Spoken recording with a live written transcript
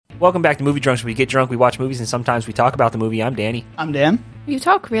Welcome back to Movie Drunks, where we get drunk, we watch movies, and sometimes we talk about the movie. I'm Danny. I'm Dan. You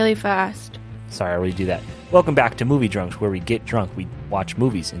talk really fast. Sorry, I already do that. Welcome back to Movie Drunks, where we get drunk, we watch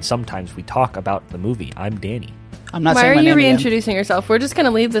movies, and sometimes we talk about the movie. I'm Danny. I'm not Why saying are my you name again. reintroducing yourself? We're just going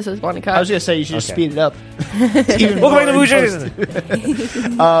to leave this as one cut. I was going to say you should just Okay. speed it up. Welcome back to Movie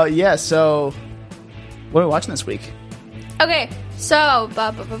Drunks. Yeah, so what are we watching this week? Okay, so for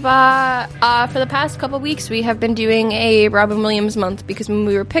the past couple weeks, we have been doing a Robin Williams month because when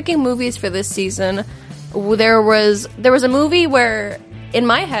we were picking movies for this season, there was a movie where, in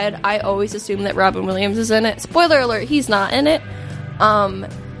my head, I always assume that Robin Williams is in it. Spoiler alert, he's not in it.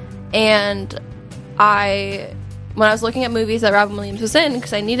 And when I was looking at movies that Robin Williams was in,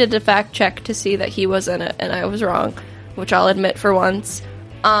 because I needed to fact check to see that he was in it, and I was wrong, which I'll admit for once.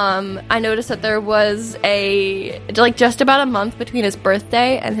 I noticed that there was just about a month between his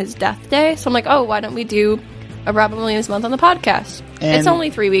birthday and his death day. So I'm like, oh, why don't we do a Robin Williams month on the podcast? And it's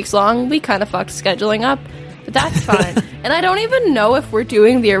only 3 weeks long. We kind of fucked scheduling up, but that's fine. And I don't even know if we're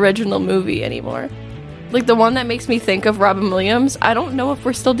doing the original movie anymore. Like the one that makes me think of Robin Williams, I don't know if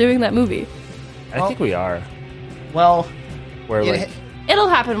we're still doing that movie. I think we are. Well, Where, like, It'll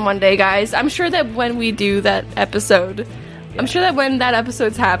happen one day, guys. I'm sure that when we do that episode, I'm sure that when that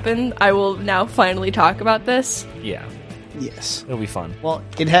episode's happened, I will now finally talk about this. yeah, yes. it'll be fun. Well,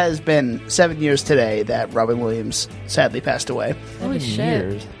 it has been 7 years today that Robin Williams sadly passed away. Holy 7 shit.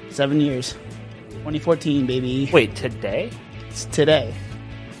 years. 7 years. 2014, baby. Wait, today? It's today.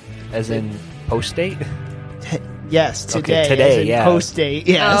 As in post-date? Yes, today. today, as in yeah. Post-date,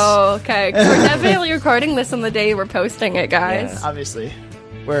 yes. Oh, okay. 'Cause we're definitely recording this on the day we're posting it, guys. Yeah. Obviously.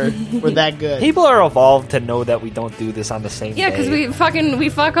 We're that good. People are evolved to know that we don't do this on the same Yeah, day. because we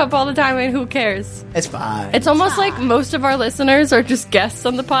fuck up all the time, and who cares? It's fine. It's almost like most of our listeners are just guests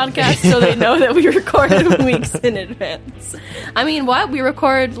on the podcast, so they know that we recorded weeks in advance. I mean, what? We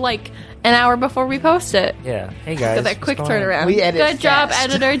record like an hour before we post it. Yeah. Hey, guys. Got that quick what's going on? turnaround. We edit Good job, fast.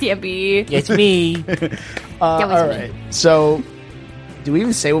 editor DMB. Yeah, it's me. all was me. right. So, do we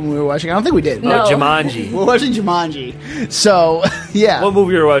even say what we were watching? I don't think we did. No. Oh, Jumanji. We're watching Jumanji. So, yeah. What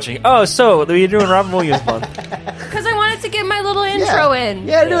movie were we watching? Oh, so we're doing Robin Williams month. Because I wanted to get my little intro in.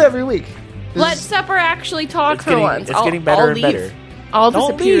 Yeah, I do it every week. This Let is- Sepper actually talk It's for getting- once. it's getting better I'll and leave. better. I'll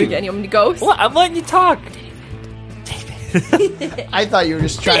Don't disappear leave. again. You want me to ghost? What? I'm letting you talk. I thought you were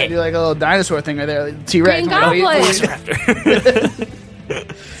just trying to do like a little dinosaur thing right there. Like T-Rex. Green I'm like, Goblin.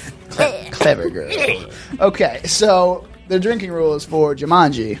 Clever girl. Okay, so the drinking rules for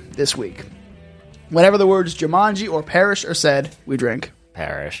Jumanji this week. Whenever the words Jumanji or perish are said, we drink.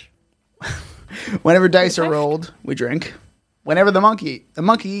 Parish. Whenever dice are rolled, we drink. Whenever the monkeys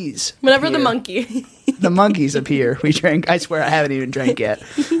Whenever the appear- monkey. the monkeys appear, we drink. I swear I haven't even drank yet.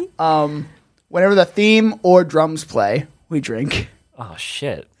 Whenever the theme or drums play, we drink. Oh,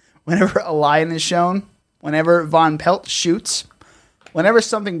 shit. Whenever a lion is shown, whenever Von Pelt shoots, whenever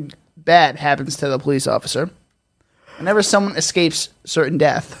something bad happens to the police officer, whenever someone escapes certain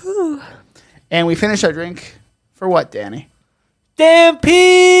death. And we finish our drink for what, Danny?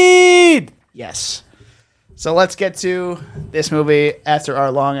 Stampede! Yes. So let's get to this movie after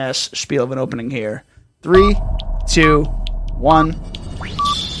our long-ass spiel of an opening here. 3, 2, 1.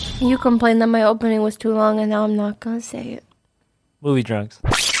 You complained that my opening was too long, and now I'm not going to say it. Movie Drunks.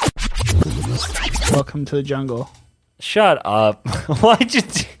 Welcome to the jungle. Shut up. Why'd you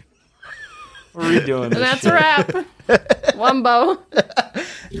do... We're redoing And this that's shit. a wrap. Wumbo.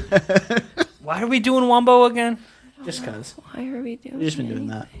 Why are we doing Wumbo again? Just because. Why are we doing We've just been doing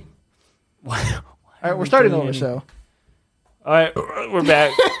that. Why? All right, we're starting over, so. All right, we're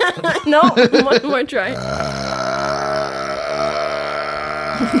back. No, one more try.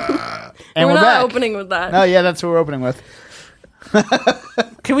 And we're we're not back. opening with that. Oh, yeah, that's what we're opening with.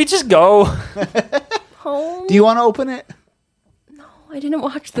 Can we just go? Home? Do you want to open it? I didn't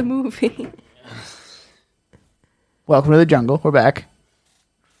watch the movie. Welcome to the jungle. We're back.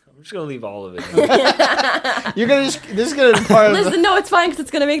 I'm just going to leave all of it. You're gonna just. This is gonna be part of the. Listen, no, it's fine because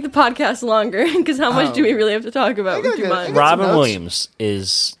it's going to make the podcast longer. Because how much do we really have to talk about? Would you gotta mind? get- Robin notes. Williams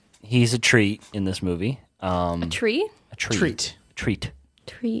he's a treat in this movie. Tree? A treat. Treat.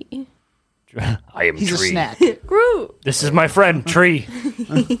 Tree. I am He's a Tree. snack. Groot. This is my friend, Tree.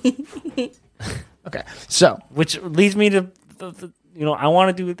 Okay, so Which leads me to, I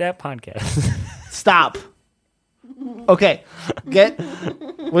want to do that podcast. stop. Okay,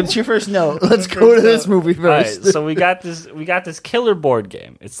 what's your first note? Let's go to this movie All right, first. so we got this killer board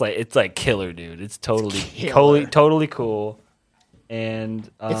game. It's like killer, dude. It's totally Killer. totally cool. And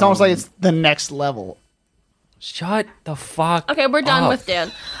It's almost like it's the next level. Shut the fuck. Okay, we're done up. with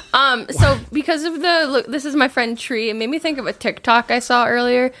Dan. So because of this is my friend Tree. It made me think of a TikTok I saw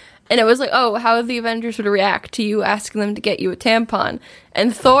earlier, and it was like, oh, how the Avengers would react to you asking them to get you a tampon.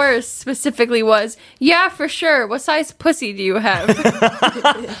 And Thor specifically was, yeah, for sure. What size pussy do you have?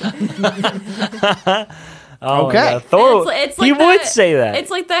 Oh, Okay. yeah, Thor, It's he like would the- say that. It's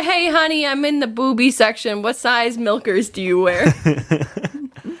like the, hey, honey, I'm in the booby section. What size milkers do you wear?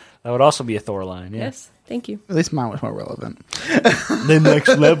 That would also be a Thor line. Yeah. Yes, thank you. At least mine was more relevant. The next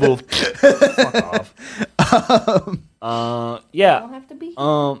level. Fuck off. Yeah. Don't have to be.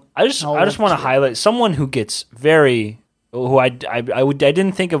 I just want to highlight someone who gets who I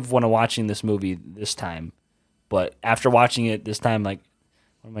didn't think of when watching this movie this time, but after watching it this time, like,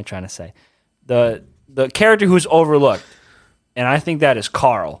 what am I trying to say? The character who's overlooked, and I think that is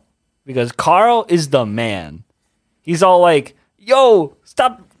Carl, because Carl is the man. He's all like, "Yo,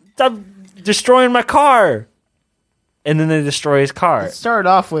 stop destroying my car," and then they destroy his car. It started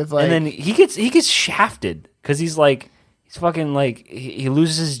off with like, And then he gets shafted because he's fucking like he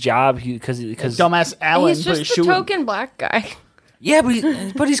loses his job because dumbass Alan He's put his just shoe the in. token black guy. yeah,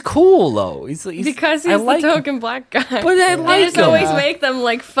 but he's cool though. He's Because I he's like the him. token black guy. But I They like just him. always make them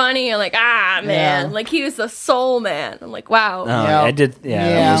like funny and like, man. Yeah. Like he was the soul man. I'm like, wow. Oh, Yeah. I did. Yeah,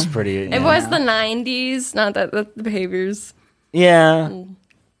 Yeah. it was pretty. It yeah. was the 90s, not that the behaviors. Yeah,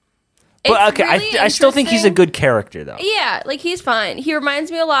 but It's okay. really I still think he's a interesting. good character though. Yeah, like he's fine. He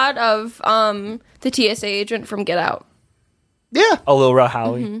reminds me a lot of the TSA agent from Get Out. Yeah, Oh, Lil Rel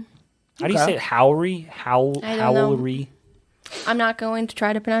Howery. How do you Okay. say it? Howery? I don't know. Howery? I'm not going to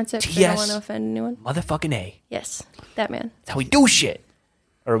try to pronounce it because I don't TS. want to offend anyone. Motherfucking A. Yes, that man. That's how we do shit,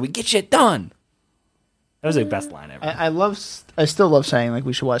 or we get shit done. That was the best line ever. I still love saying like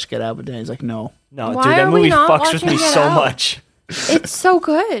we should watch Get Out, but Danny's like, no. No, Why dude, that are we movie not fucks with watching me Get so Out? much. It's so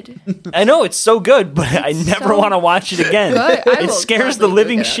good. I know it's so good, but I never so want to watch it again. good. I It will scares the gladly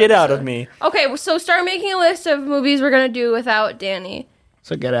living look at it, shit out of so. me. Okay, so start making a list of movies we're gonna do without Danny.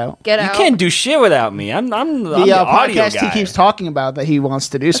 So Get Out. Get You Out. can't do shit without me. I'm the The audio podcast guy. he keeps talking about that he wants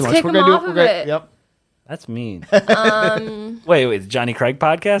to do so much. kick We're him gonna off do. of We're gonna, it. yep. That's mean. Wait, the Johnny Craig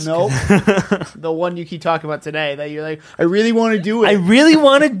podcast? No, the one you keep talking about today that you're like, I really want to do it. I really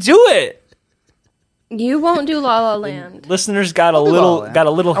want to do it. You won't do La La Land. Listeners got a I'll do La La little Land. got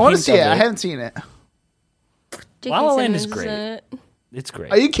a little. I want to hint see it. of I haven't seen it. J.K. La La Land is Simmons great. in it. It's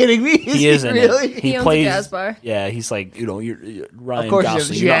great. Are you kidding me? He is in really? it. He owns a plays jazz bar. Yeah, he's like, you're Ryan Of course he has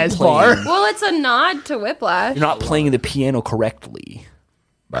a Gosling. You're not jazz playing- bar. Well, it's a nod to Whiplash. You're not playing the piano correctly.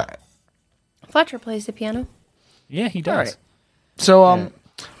 Right. Fletcher plays the piano. Yeah, he does. All right. So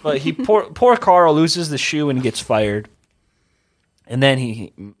But poor Carl loses the shoe and gets fired, and then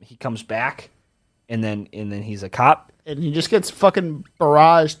he comes back, and then he's a cop. and he just gets fucking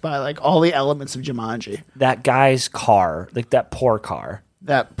barraged by like all the elements of Jumanji. That guy's car, like that poor car,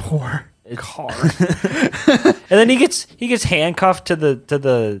 That poor car, and then he gets handcuffed to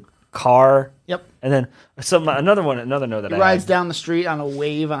the car. Yep. And then another note that He I rides had. down the street on a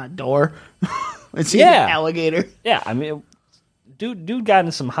wave on a door. and sees Yeah. an alligator. Yeah, I mean, dude got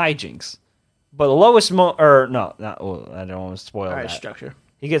in some hijinks, but the lowest I don't want to spoil All right, that. structure.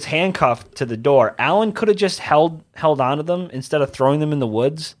 He gets handcuffed to the door. Alan could have just held onto them instead of throwing them in the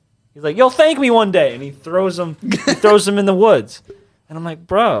woods. He's like, "You'll thank me one day," and he throws them in the woods. And I'm like,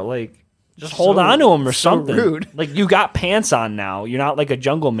 bro, like, just hold on to him or so something. rude. Like, you got pants on now. You're not like a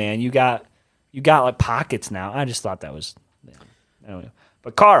jungle man. You got like pockets now. I just thought that was, anyway.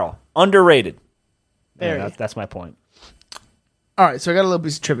 But Carl, underrated. Very. Yeah, that's my point. All right, so I got a little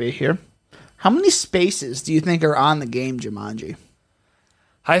piece of trivia here. How many spaces do you think are on the game Jumanji?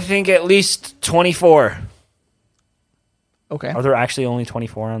 I think at least 24. Okay. Are there actually only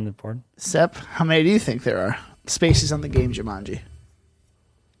 24 on the board? Sep, how many do you think there are spaces on the game Jumanji?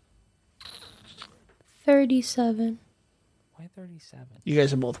 37. Why 37? You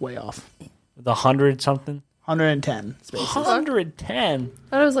guys are both way off. The 100 something? 110 spaces. 110. I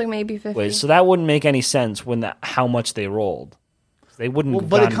thought it was like maybe 50. Wait, so that wouldn't make any sense when how much they rolled. They wouldn't. Well, have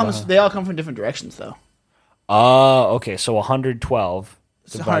but it gotten comes. the- They all come from different directions, though. Oh, okay. So 112.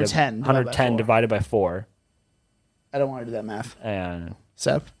 It's 110 110 divided by 4. I don't want to do that math. And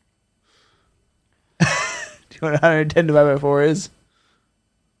Sep, do you know what 110 divided by 4 is?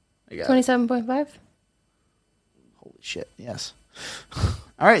 I got it. 27.5? Holy shit! Yes.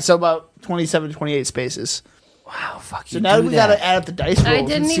 All right, so about 27, 28 spaces. wow, fuck So you. now do we got that. to add up the dice rolls I and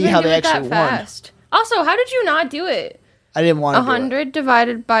didn't see even how do they it that actually won. fast. Also, how did you not do it? I didn't want to. 100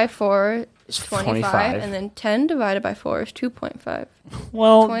 divided by 4 is 25. 25, and then 10 divided by 4 is 2.5.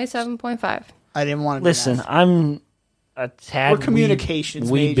 Well, 27.5. I didn't want to. listen, I'm a tad We're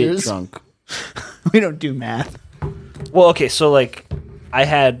communications wee bit majors. drunk. We don't do math. Well, okay, so like I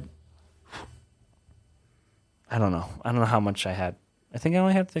don't know how much I had. I think I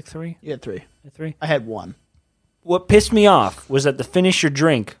only had like 3. You had 3. 3. I had 1. What pissed me off was that the finish your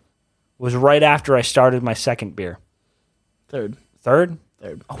drink was right after I started my second beer. Third. Third?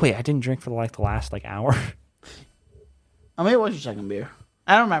 Third. Oh wait, I didn't drink for the last hour. I mean, it was your second beer.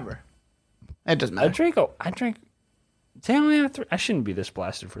 I don't remember. It doesn't matter. I drank. See, I only had 3. I shouldn't be this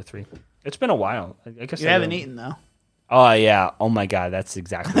blasted for 3. It's been a while. I guess You haven't eaten though. Oh yeah. Oh my god, that's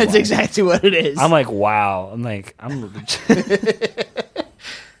exactly. That's why. exactly what it is. I'm like, wow. I'm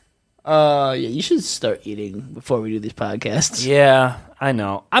yeah, you should start eating before we do these podcasts. Yeah, I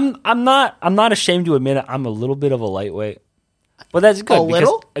know. I'm not ashamed to admit it. I'm a little bit of a lightweight, but that's good. A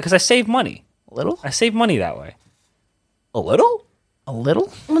little? Because I save money. A little? I save money that way. A little? A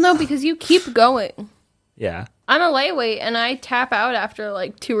little? Well, no, because you keep going. Yeah. I'm a lightweight, and I tap out after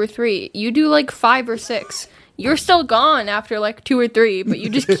like 2 or 3. You do like 5 or 6. You're still gone after like 2 or 3, but you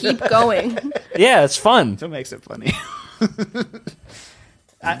just keep going. Yeah, it's fun. That's what makes it funny.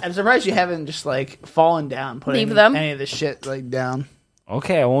 I'm surprised you haven't just like fallen down, putting Leave them? any of this shit like down.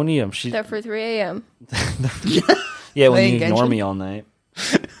 Okay, I won't eat them. They're for 3 a.m. Yeah, when Playing you ignore Genshin? me all night.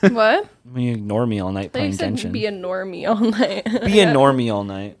 What? When you ignore me all night They playing said Genshin. be a normie all night. Be a normie all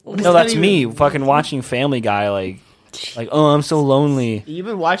night. No, not that's even- me. Fucking watching Family Guy, like, oh, I'm so lonely. You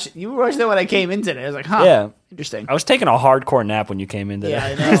were watching that when I came in today. I was like, huh, Yeah. interesting. I was taking a hardcore nap when you came in today. Yeah,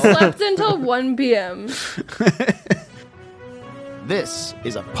 I know. Slept until 1 p.m. This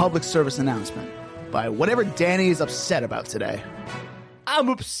is a public service announcement by whatever Danny is upset about today. I'm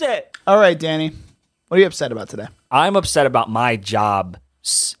upset. All right, Danny, what are you upset about today? I'm upset about my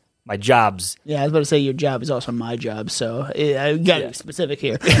jobs. My jobs. Yeah, I was about to say your job is also my job, so I got to be specific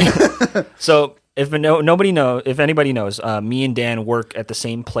here. So if anybody knows, me and Dan work at the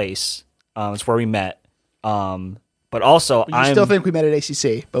same place. It's where we met. But also, You still think we met at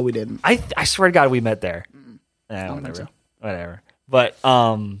ACC, but we didn't. I swear to God, we met there. don't Whatever. think so. Whatever. But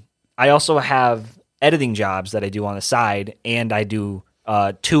I also have editing jobs that I do on the side, and I do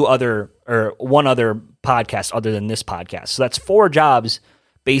one other podcast other than this podcast. So that's 4 jobs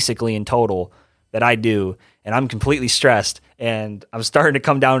basically in total that I do, and I'm completely stressed, and I'm starting to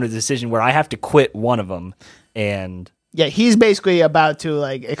come down to the decision where I have to quit one of them. And Yeah, he's basically about to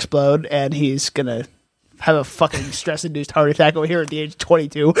like explode, and he's gonna have a fucking stress-induced heart attack over here at the age of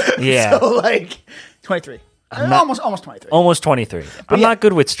 22. Yeah. So like 23. Almost 23. almost 23. I'm yeah. not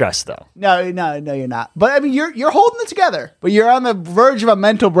good with stress though. No, you're not. But I mean, you're holding it together. But you're on the verge of a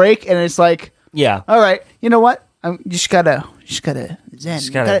mental break, and it's like, Yeah. all right, you know what? You just gotta zen. Just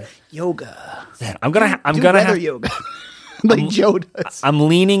You gotta- gotta yoga. I'm gonna Do leather have yoga, like Joe does. I'm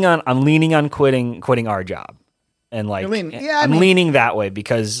leaning on quitting our job, and like You're leaning- yeah, I I'm mean- leaning that way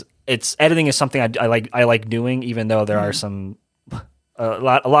because editing is something I like doing, even though there are some a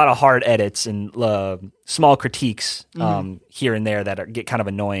lot of hard edits and small critiques here and there that get kind of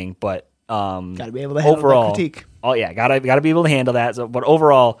annoying, but Gotta be able to handle overall, that critique. oh yeah, gotta be able to handle that. So, but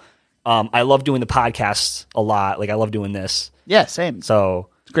overall, I love doing the podcasts a lot. Like I love doing this, Yeah, same. so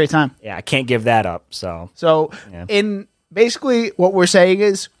It's a great time. yeah, I can't give that up. So So, Yeah. in basically what we're saying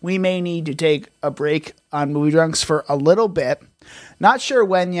is we may need to take a break on Movie Drunks for a little bit. Not sure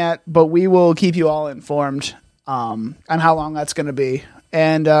when yet, but we will keep you all informed on how long that's going to be.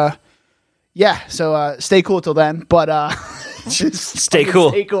 And yeah, so stay cool till then. But just Stay fucking cool.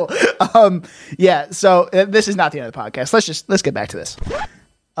 Stay cool. Yeah. So this is not the end of the podcast. Let's get back to this.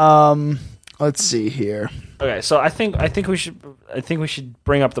 Let's see here. okay, so I think we should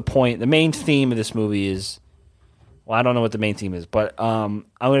bring up the point. The main theme of this movie is, well, I don't know what the main theme is, but I'm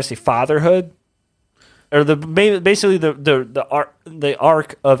going to say fatherhood, or basically the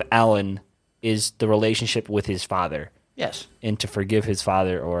arc of Alan is the relationship with his father, Yes. and to forgive his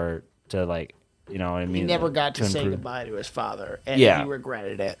father, or to like, you know what I mean. He never got to say improve. goodbye to his father, and Yeah. he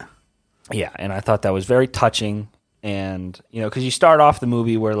regretted it. Yeah, and I thought that was very touching. And, you know, because you start off the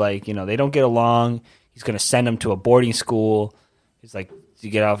movie where, like, you know, they don't get along. He's going to send him to a boarding school. He's like, you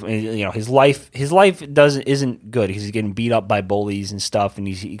get off, you know, his life isn't good. He's getting beat up by bullies and stuff, and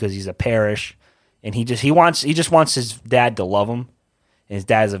because he's a parish, and he just wants his dad to love him. And his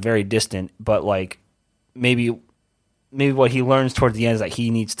dad's a very distant, but like maybe what he learns towards the end is that he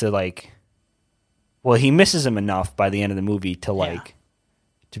needs to like, well, he misses him enough by the end of the movie to like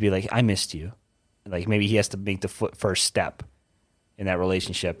to be like, I missed you. Like maybe he has to make the first step in that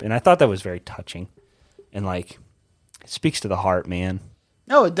relationship, and I thought that was very touching, and like it speaks to the heart, man.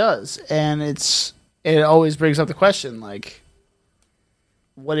 No, it does, and it always brings up the question, like,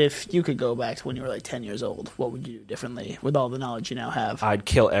 what if you could go back to when you were like 10 years old? What would you do differently with all the knowledge you now have? I'd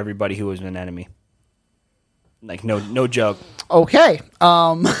kill everybody who was an enemy. Like no joke. Okay.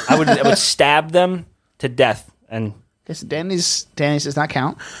 I would stab them to death, and Guess Danny's does not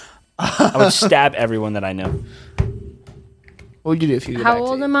count. I would stab everyone that I know. What would you do if you go How back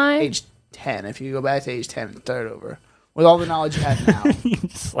old to am I? age 10? If you go back to age 10 and start over with all the knowledge you have now, You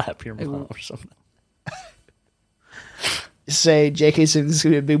slap your mom or something. say J.K. Simmons is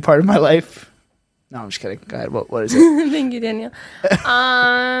going to be a big part of my life. No, I'm just kidding. Go ahead. What is it? Thank you, Daniel.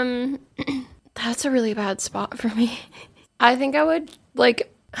 That's a really bad spot for me. I think I would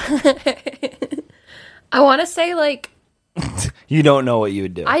like. I want to say like You don't know what you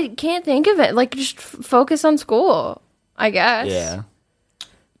would do. I can't think of it. Like just focus on school. I guess. Yeah.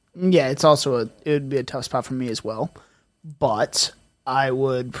 Yeah, it's also it would be a tough spot for me as well. But I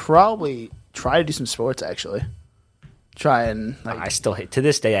would probably try to do some sports actually. Try and like I still hate, to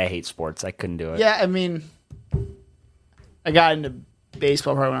this day, I hate sports. I couldn't do it. yeah, I mean, I got into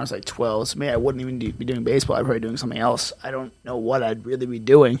baseball probably when I was like 12. So maybe I wouldn't even be doing baseball. I'd probably be doing something else. I don't know what I'd really be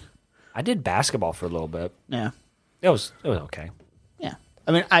doing. I did basketball for a little bit. Yeah, It was okay. yeah.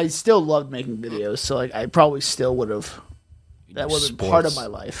 I mean, I still loved making videos, so like I probably still would have. That would have been part of my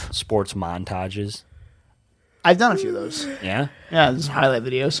life. Sports montages. I've done a few of those. Yeah. Yeah, there's highlight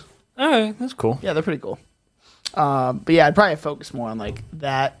videos. All right, that's cool. Yeah, they're pretty cool. But yeah, I'd probably focus more on like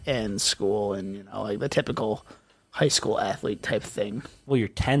that and school and you know like the typical high school athlete type thing. Well, you're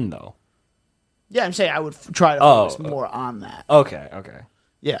 10 though. Yeah, I'm saying I would try to focus more on that. Okay.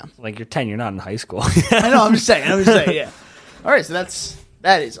 Yeah, Like you're 10, you're not in high school. I know. I'm just saying. Yeah. All right, so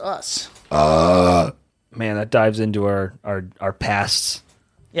that is us. Man, that dives into our pasts.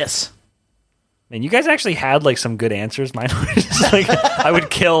 Yes. Man, you guys actually had like some good answers. Mine was just like I would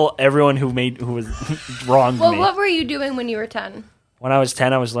kill everyone who was wrong to Well, me. what were you doing when you were 10? When I was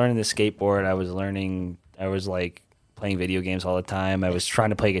 10, I was learning to skateboard. I was like playing video games all the time. I was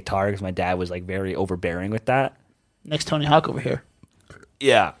trying to play guitar because my dad was like very overbearing with that. Next Tony Hawk over here.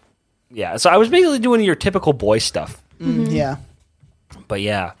 Yeah. So I was basically doing your typical boy stuff. Yeah. But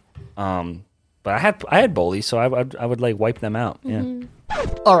yeah. But I had bullies, so I would like wipe them out. Yeah.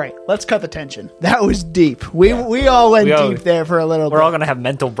 All right, let's cut the tension. That was deep. We all went deep there for a little bit. We're all gonna have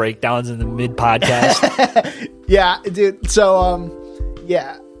mental breakdowns in the mid podcast. Yeah, dude. So,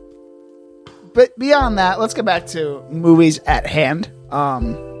 yeah. But beyond that, let's get back to movies at hand.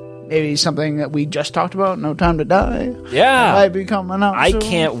 Maybe something that we just talked about, No Time to Die. Yeah. Might be coming out I soon.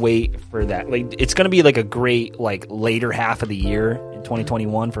 can't wait for that. Like, it's gonna be like a great like later half of the year in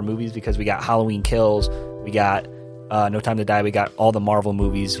 2021 for movies because we got Halloween Kills, we got No Time to Die, we got all the Marvel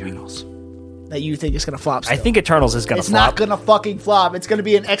movies. That you think is going to flop I still. think Eternals is gonna It's flop. not going to fucking flop. It's going to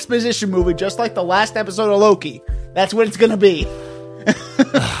be an exposition movie just like the last episode of Loki. That's what it's going to be.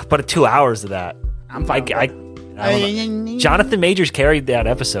 But 2 hours of that. I'm fine with I that. don't know. Jonathan Majors carried that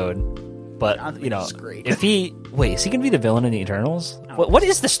episode, but Jonathan you know, Majors is great. if he is he gonna be the villain in the Eternals? What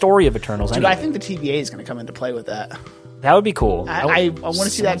is the story of Eternals? Dude, Anyway? I think the TVA is going to come into play with that. that would be cool. I want to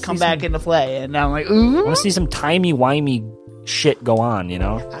see that come back into play. And I'm like, ooh. I want to see some timey-wimey shit go on. You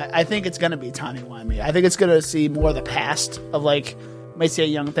know, I think it's going to be timey-wimey. I think it's going to see more of the past of like, might see a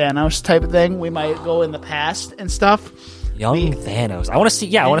young Thanos type of thing. We might go in the past and stuff. young Thanos. I want to see.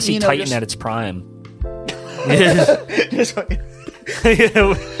 Yeah, I want to see you know, Titan just- at its prime. Just fucking- we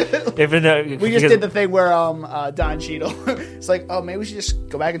we just did the thing where Don Cheadle. It's like, oh, maybe we should just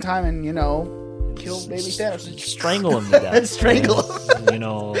go back in time and you know kill baby Thanos. strangle him to death. Strangle him. You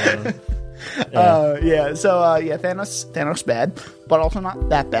know. Yeah. So yeah, Thanos bad, but also not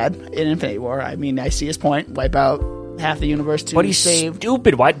that bad in Infinity War. I mean, I see his point. Wipe out half the universe to But he's save.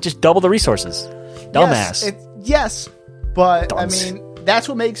 stupid. Why just double the resources? Dumbass. Yes, but Dunce. I mean, that's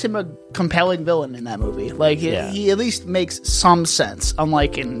what makes him a compelling villain in that movie. Like, he at least makes some sense,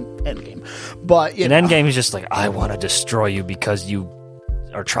 unlike in Endgame. But In Endgame, he's just like, I want to destroy you because you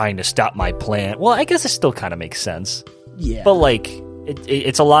are trying to stop my plan. Well, I guess it still kind of makes sense, yeah, but like,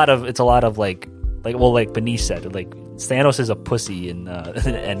 it's a lot of like Benice said, like Thanos is a pussy in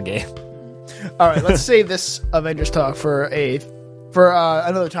Endgame. all right, let's save this Avengers talk for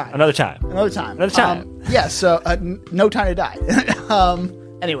another time. Another time. Another time. Yeah. So No Time to Die.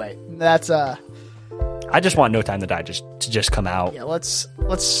 Anyway, that's I just want No Time to Die to just come out. yeah. Let's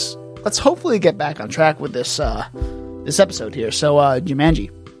hopefully get back on track with this this episode here. So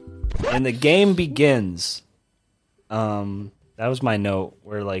Jumanji. And the game begins. That was my note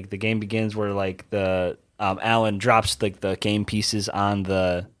where like the game begins where like the Alan drops like the game pieces on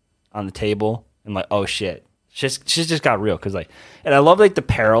the table and like, oh shit, shit just got real because like, and I love like the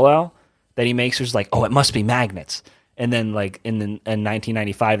parallel that he makes. Was like, oh, it must be magnets, And then like in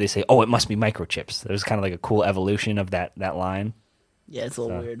 1995 they say, oh, it must be microchips. There's kind of like a cool evolution of that line. Yeah, it's a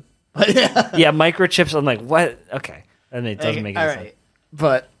little weird. But Yeah, microchips. I'm like, what? Okay, and it doesn't make any all sense. right.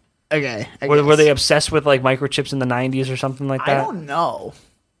 But okay, Were they obsessed with like microchips in the 90s or something like I that? don't know.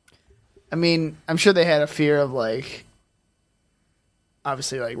 I mean, I'm sure they had a fear of like,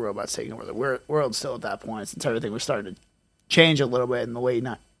 obviously, like robots taking over the world still at that point, since everything was starting to change a little bit in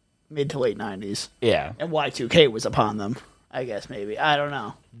the mid to late 90s. Yeah. And Y2K was upon them, I guess, maybe. I don't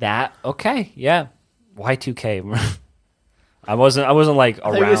know. That okay, yeah. Y2K. I wasn't like I thought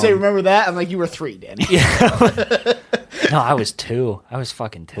you were going around. to say, remember that? I'm like, you were 3, Danny. No, I was 2. I was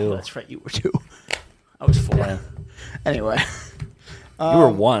fucking 2. That's right, you were 2. I was 4. Yeah. Anyway. You were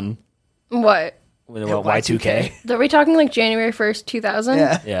 1. What? With Yeah, Y2K. Are we talking like January 1st, 2000?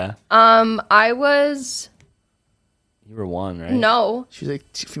 Yeah. Yeah. I was You were 1, right? no, She's like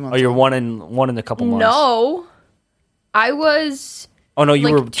a few months Oh, you're old. one in a couple months. no. I was Oh no, you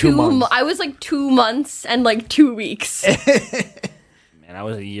like were 2 months. I was like 2 months and like 2 weeks. Man, I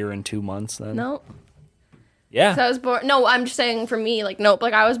was a year and 2 months then. No, Yeah. so I was born. No, I'm just saying for me, like nope.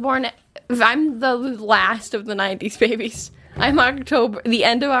 Like I was born. I'm the last of the '90s babies. I'm the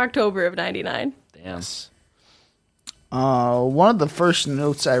end of October of '99. Damn. One of the first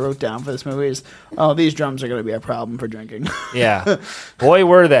notes I wrote down for this movie is, oh, these drums are going to be a problem for drinking. Yeah. Boy,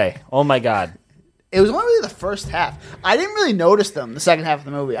 were they. Oh my god. It was only really the first half. I didn't really notice them the second half of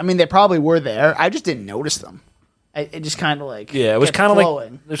the movie. I mean, they probably were there. I just didn't notice them. It just kind of like Yeah, it was kept kind of like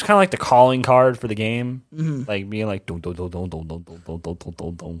flowing. it was kind of like the calling card for the game, like being like dun, dun, dun, dun, dun, dun, dun, dun, dun, dun,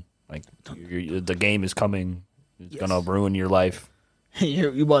 dun, dun. Like the game is coming. It's gonna ruin your life.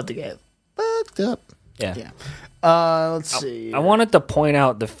 You want to get fucked up. Yeah. Yeah. Let's see. I wanted to point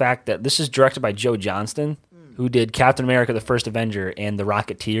out the fact that this is directed by Joe Johnston, who did Captain America: The First Avenger and The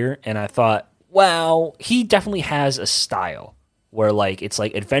Rocketeer, and I thought, wow, he definitely has a style where like it's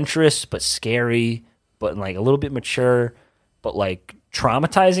like adventurous but scary, but like a little bit mature, but like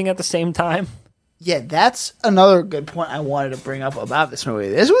traumatizing at the same time. Yeah, that's another good point I wanted to bring up about this movie.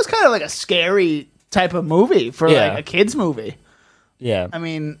 This was kind of like a scary type of movie for Yeah. like a kids movie. Yeah, I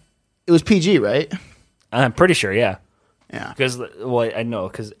mean, it was PG, right? I'm pretty sure. Yeah, Yeah. because I know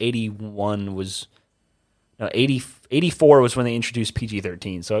because 81 was. No, 84 was when they introduced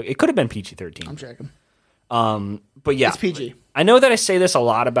PG-13, so it could have been PG-13. I'm checking. But yeah, It's PG. I know that I say this a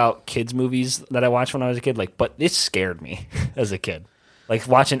lot about kids' movies that I watched when I was a kid, like, but it scared me as a kid. Like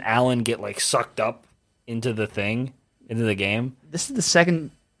watching Alan get like sucked up into the game. This is the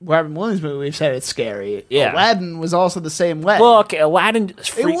second Robin Williams movie we've said it's scary. Yeah. Aladdin was also the same way. Well, okay, Aladdin. it was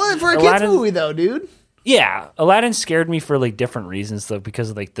for a kids movie, though, dude. Yeah, Aladdin scared me for like different reasons though, because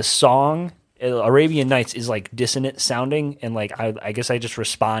of, like the song Arabian Nights is like dissonant sounding, and like I guess I just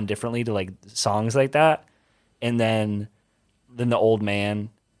respond differently to like songs like that. And then the old man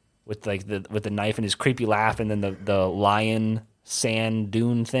with like with the knife and his creepy laugh, and then the lion sand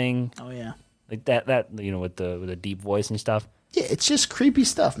dune thing, Oh yeah. like that you know with the deep voice and stuff. Yeah, it's just creepy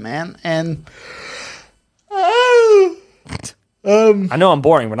stuff, man. And I know I'm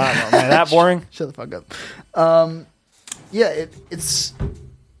boring, but not am I that boring? shut the fuck up. Yeah, it's.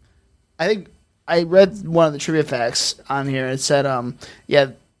 I think I read one of the trivia facts on here. It said, yeah,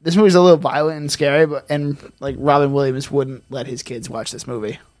 this movie's a little violent and scary, and like Robin Williams wouldn't let his kids watch this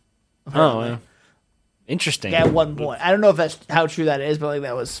movie. Oh, yeah. Interesting. At one point, I don't know if that's how true that is, but like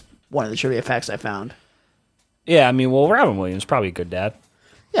that was one of the trivia facts I found. Yeah, I mean, well, Robin Williams probably a good dad.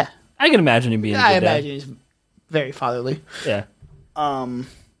 Yeah, I can imagine him being a I good dad. imagine he's very fatherly. Yeah. Robin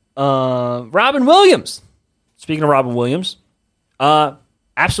Williams. Speaking of Robin Williams,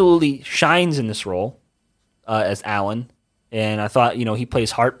 absolutely shines in this role as Alan, and I thought he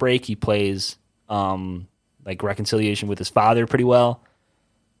plays heartbreak. He plays like reconciliation with his father pretty well.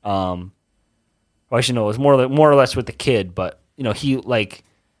 Well, actually, no, it was more or less with the kid, but he like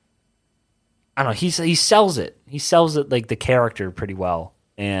I don't know. He sells it. He sells it like the character pretty well,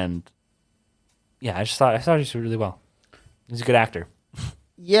 and yeah, I thought he did really well. He's a good actor.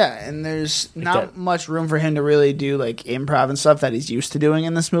 Yeah, and there's not that. much room for him to really do like improv and stuff that he's used to doing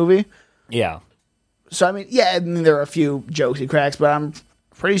in this movie. Yeah. So I mean, yeah, I mean, there are a few jokes he cracks, but I'm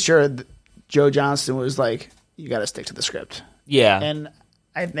pretty sure that Joe Johnston was like, "You got to stick to the script," Yeah. and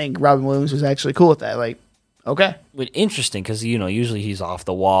I think Robin Williams was actually cool with that. Like, okay, But interesting because usually he's off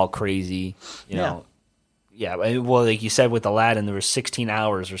the wall, crazy. Yeah. Well, like you said with Aladdin, there was 16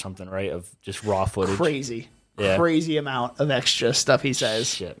 hours or something, right, of just raw footage. crazy Yeah. amount of extra stuff he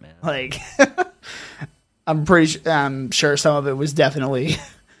says. Shit, man. Like, I'm sure some of it was definitely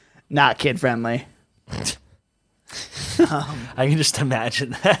not kid friendly. I can just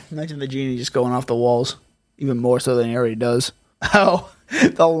imagine that. Imagine the genie just going off the walls. even more so than he already does. Oh,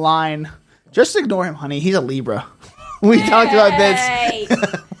 the line. Just ignore him, honey. He's a Libra. We talked about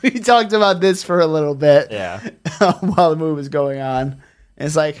this. We talked about this for a little bit. Yeah. While the movie was going on. And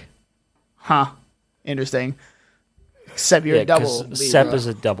it's like, interesting. Except you're a double 'cause Libra. Sep is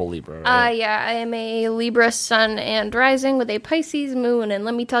a double Libra, right? Yeah, I am a Libra sun and rising with a Pisces moon, and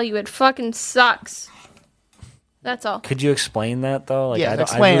let me tell you, it fucking sucks. That's all. Could you explain that though? Like, Yeah, I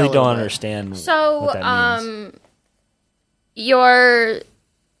explain a really little don't bit. understand So, what that means. Your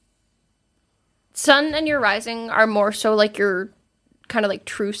sun and your rising are more so like your kind of like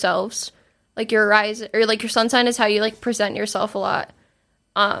true selves. Like your rise or like your sun sign is how you like present yourself a lot.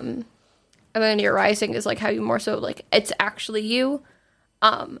 And then your rising is like how you more so like it's actually you.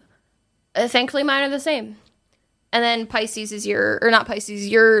 Thankfully mine are the same. And then Pisces is your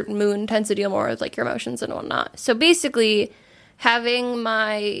moon tends to deal more with like your emotions and whatnot. So basically having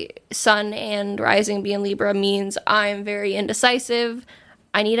my sun and rising be in Libra means I'm very indecisive.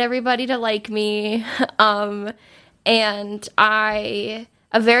 I need everybody to like me. And a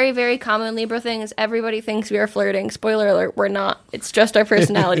very, very common Libra thing is everybody thinks we are flirting. Spoiler alert, we're not. It's just our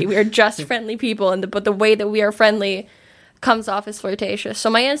personality. We are just friendly people, but the way that we are friendly comes off as flirtatious. So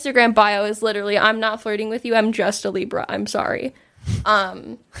my Instagram bio is literally, I'm not flirting with you, I'm just a Libra. I'm sorry.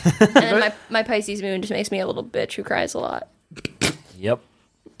 And then my Pisces moon just makes me a little bitch who cries a lot. Yep.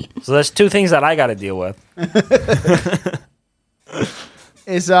 So that's two things that I got to deal with.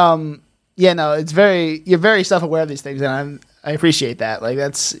 It's you're very self-aware of these things, and I appreciate that. Like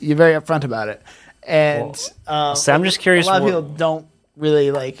you're very upfront about it. And So I'm just curious. a lot of people don't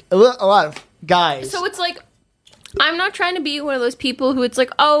really like a lot of guys. So it's like, I'm not trying to be one of those people who it's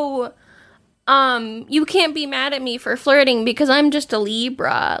like, oh, you can't be mad at me for flirting because I'm just a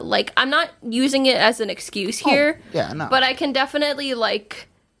Libra. Like, I'm not using it as an excuse here. yeah, no. But I can definitely, like,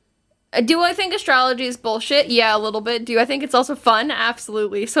 do I think astrology is bullshit? Yeah, a little bit. Do I think it's also fun?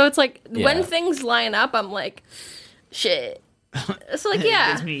 Absolutely. So it's like, when things line up, I'm like, shit. So, like,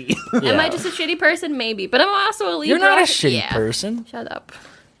 yeah. It's me. Am I just a shitty person? Maybe. But I'm also a Libra. You're not a shitty Yeah. person. Shut up.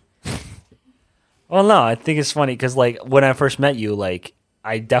 Well, no, I think it's funny because, like, when I first met you, like,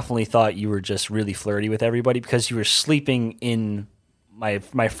 I definitely thought you were just really flirty with everybody because you were sleeping in my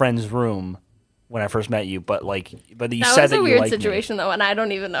friend's room when I first met you. But you That said was that a you weird liked me. situation, though, and I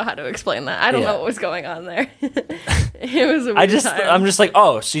don't even know how to explain that. I don't Yeah. know what was going on there. It was a weird time. I'm just like,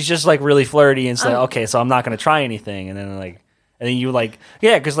 oh, she's just like really flirty and like, okay, so I'm not gonna try anything, and then you like,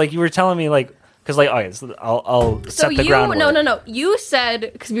 yeah, because like you were telling me like, because like, okay, so I'll So set the groundwork. no. You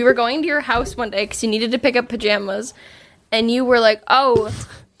said, because we were going to your house one day because you needed to pick up pajamas, and you were like, oh,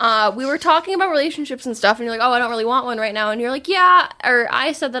 we were talking about relationships and stuff, and you're like, oh, I don't really want one right now, and you're like, yeah, or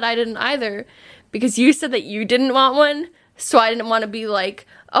I said that I didn't either, because you said that you didn't want one, so I didn't want to be like,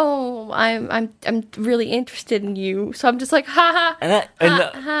 oh, I'm really interested in you, so I'm just like, ha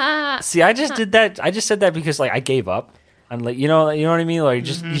ha. See, I just did that. I just said that because like I gave up. I'm like, you know what I mean? Like, you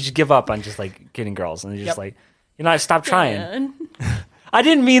just give up on just like getting girls, and you're just like, I stopped trying. Man. I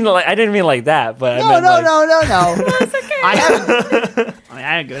didn't mean like that, but No. That's okay. I haven't. I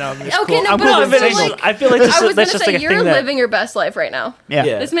haven't given up. Okay, Cool. no, I'm but cool I with was single. like- I feel like I was that's gonna just say, like a you're thing that living your best life right now. Yeah.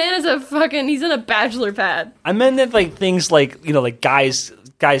 This man is he's in a bachelor pad. I meant that like things like like guys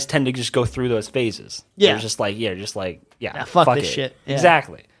tend to just go through those phases. Yeah. They're just like fuck this it. shit. Yeah.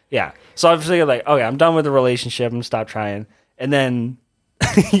 Exactly. Yeah. So I'm just like, okay, I'm done with the relationship. I'm gonna stop trying. And then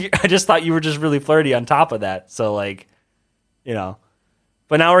I just thought you were just really flirty on top of that. So like,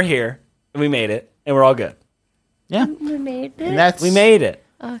 but now we're here and we made it and we're all good. Yeah. We made it. And We made it.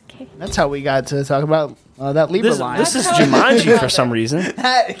 Okay. that's how we got to talk about that Libra line. This is That's how I met Jumanji your for some reason.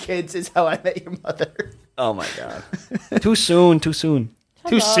 That, kids, is how I met your mother. Oh my god. Too soon. Too up. soon.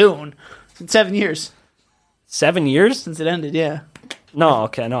 It's been 7 years 7 years? since it ended. Yeah. No,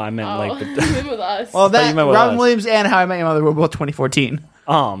 okay, no, I meant Oh, like you live with us. Well, you that meant with Robin us. Williams and How I Met Your Mother were both 2014.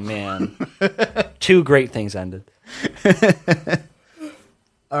 oh man. Two great things ended.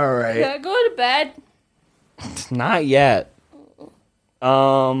 All right. Yeah, go to bed. Not yet.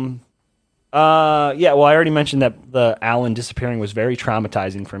 Yeah, well, I already mentioned that the Alan disappearing was very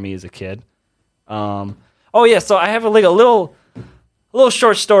traumatizing for me as a kid. Oh yeah, so I have a little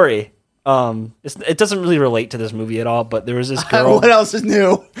short story. It doesn't really relate to this movie at all, but there was this girl. What else is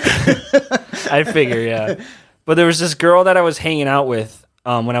new? I figure, yeah. But there was this girl that I was hanging out with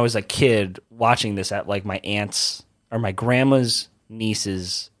when I was a kid, watching this at like my aunt's or my grandma's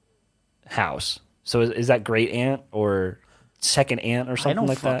niece's house. So is that great aunt or second aunt or I something don't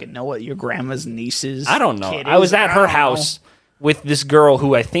like that? fucking know what your grandma's niece's I don't know. kid I was is. at I her don't house with this girl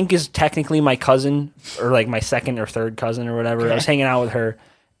who I think is technically my cousin or like my second or third cousin or whatever. I was hanging out with her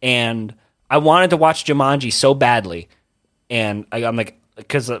and I wanted to watch Jumanji so badly, and I'm like,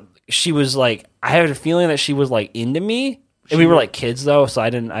 because she was like, I had a feeling that she was like into me, and we were like kids though, so I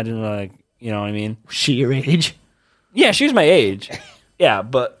didn't like, you know what I mean? She your age? Yeah, she was my age. Yeah,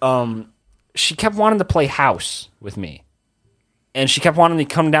 but she kept wanting to play house with me. And she kept wanting to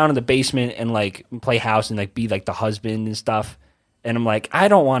come down to the basement and like play house and like be like the husband and stuff. And I'm like, I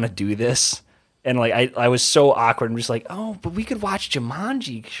don't want to do this. And like I was so awkward. I'm just like, oh, but we could watch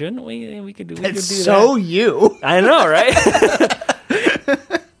Jumanji, shouldn't we? We could do It's that. so you. I know, right?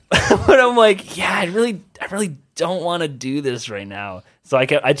 But I'm like, yeah, I really don't want to do this right now. So I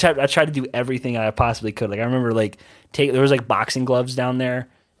tried to do everything I possibly could. Like I remember like there was like boxing gloves down there,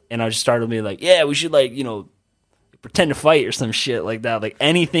 and I just started being like, yeah, we should like, you know, pretend to fight or some shit like that. Like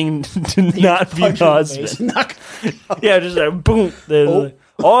anything to not be the husband. Yeah, just like boom.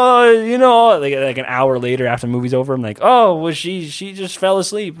 You know, like an hour later after the movie's over, I'm like, oh, well, she just fell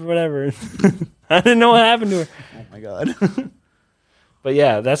asleep or whatever. I didn't know what happened to her. Oh my god. But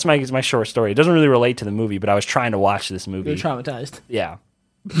yeah, that's my short story. It doesn't really relate to the movie, but I was trying to watch this movie. You're traumatized. Yeah.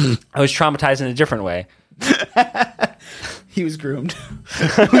 I was traumatized in a different way. He was groomed.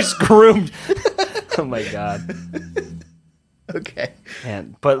 I was groomed. Oh my god. Okay.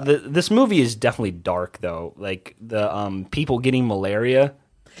 Man, but this movie is definitely dark though. Like the people getting malaria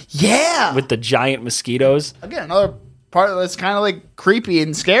Yeah. with the giant mosquitoes. Again, another part that's kind of like creepy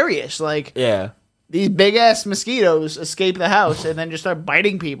and scary-ish. Like Yeah. these big ass mosquitoes escape the house and then just start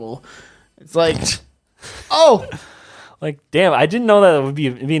biting people. It's like, oh, Like, damn, I didn't know that it would be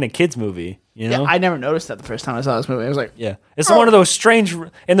being a kids movie. You know? yeah, I never noticed that the first time I saw this movie. I was like, Yeah, it's one of those strange,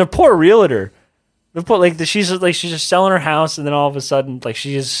 and the poor realtor. She's just selling her house, and then all of a sudden, like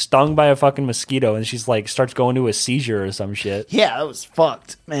she's just stung by a fucking mosquito, and she's like starts going to a seizure or some shit. yeah, that was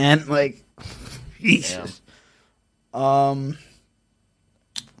fucked, man. Like, Jesus. Adding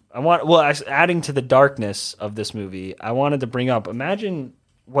to the darkness of this movie, I wanted to bring up. Imagine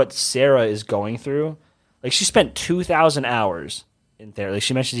what Sarah is going through. Like she spent 2,000 hours in therapy. Like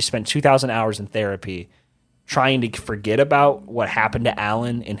she mentioned she spent 2,000 hours in therapy trying to forget about what happened to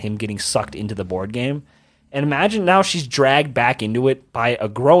Alan and him getting sucked into the board game. And imagine now she's dragged back into it by a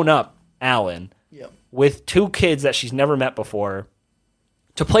grown-up Alan with two kids that she's never met before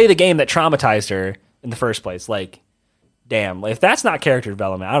to play the game that traumatized her in the first place. Like, damn, if that's not character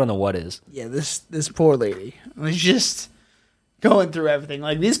development, I don't know what is. Yeah, this poor lady was just going through everything.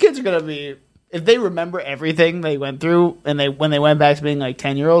 Like, these kids are going to be, if they remember everything they went through and when they went back to being like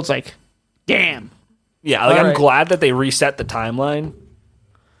 10-year-olds, like, damn. Yeah, like I'm right. glad that they reset the timeline.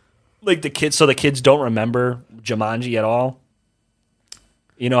 Like the kids don't remember Jumanji at all.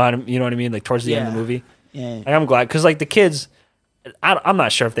 You know what I mean? Like towards the end of the movie. Yeah. Like, I'm glad because like the kids, I'm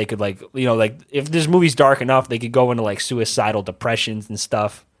not sure if they could like if this movie's dark enough, they could go into like suicidal depressions and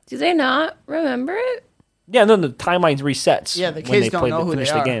stuff. Do they not remember it? Yeah, and then the timeline resets. Yeah, the when kids they don't know who finish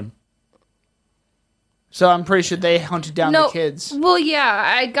they the are. game. So I'm pretty sure they hunted down the kids. Well,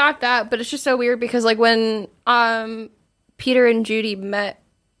 yeah, I got that, but it's just so weird because like when Peter and Judy met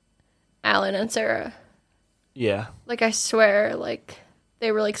Alan and Sarah, Yeah. like I swear, like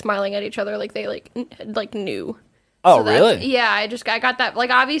they were like smiling at each other, like they like knew. Oh, So that's- really? Yeah, I got that. Like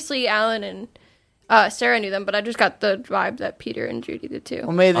obviously Alan and Sarah knew them, but I just got the vibe that Peter and Judy did too.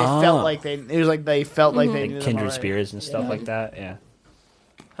 Well, maybe they felt like they. It was like they felt like they knew them Kindred already. spirits and stuff like that. Yeah.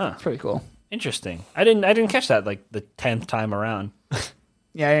 It's pretty cool. Interesting. I didn't catch that like the 10th time around.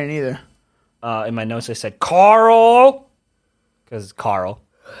 Yeah, I didn't either. In my notes I said Carl because it's Carl.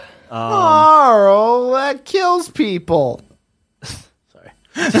 Carl, that kills people.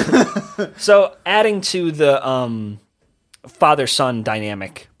 So adding to the father-son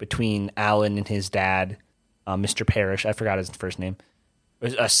dynamic between Alan and his dad, Mr. Parrish, I forgot his first name.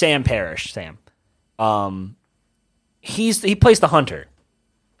 It was, Sam Parrish. Sam. He plays the hunter.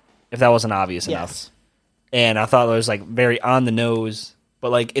 If that wasn't obvious enough. Yes. And I thought it was like very on the nose,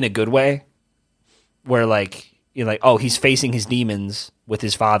 but like in a good way, where like you're like, oh, he's facing his demons with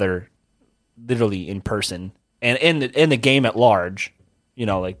his father, literally in person, and in the game at large, you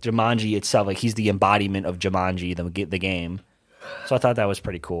know, like Jumanji itself, like he's the embodiment of Jumanji, the game. So I thought that was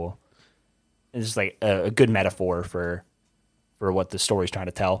pretty cool. It's just like a good metaphor for what the story's trying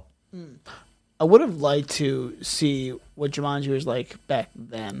to tell. I would have liked to see what Jumanji was like back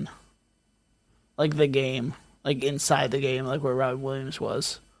then. Like the game. Like inside the game, like where Robin Williams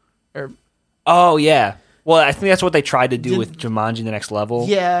was. Oh yeah. Well, I think that's what they tried to do with Jumanji: The Next Level.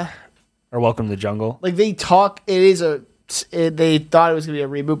 Yeah. Or Welcome to the Jungle. Like they talk, they thought it was going to be a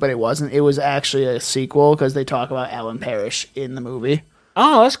reboot, but it wasn't. It was actually a sequel because they talk about Alan Parrish in the movie.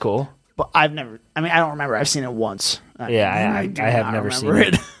 Oh, that's cool. But I don't remember. I've seen it once. Yeah, I do have not never seen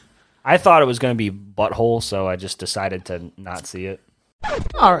remember it. I thought it was going to be Butthole, so I just decided to not see it.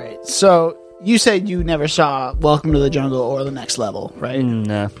 All right. So you said you never saw Welcome to the Jungle or The Next Level, right?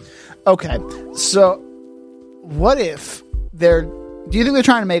 Nah. Okay. So what if they're... Do you think they're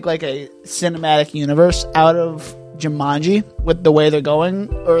trying to make like a cinematic universe out of Jumanji with the way they're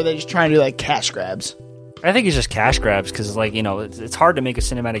going? Or are they just trying to do like cash grabs? I think it's just cash grabs because, like, you know, it's hard to make a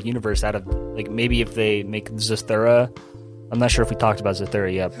cinematic universe out of, like, maybe if they make Zathura. I'm not sure if we talked about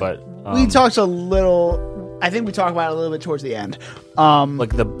Zathura yet, but We talked a little... I think we talked about it a little bit towards the end.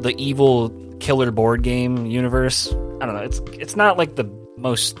 like the evil killer board game universe. I don't know. It's not like the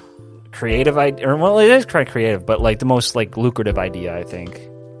most creative idea, or well, it is quite creative, but like the most like lucrative idea, I think.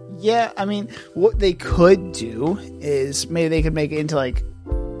 Yeah, I mean, what they could do is maybe they could make it into like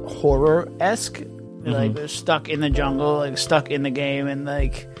horror-esque. Like they're stuck in the jungle, like stuck in the game, and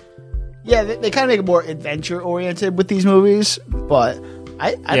like, yeah, they kind of make it more adventure-oriented with these movies. But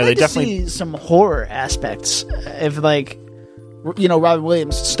I'd like to see some horror aspects. If like, you know, Robin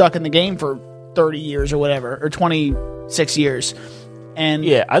Williams stuck in the game for 30 years or whatever, or 26 years, and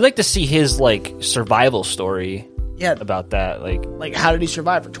yeah, I'd like to see his like survival story. Yeah, about that, like how did he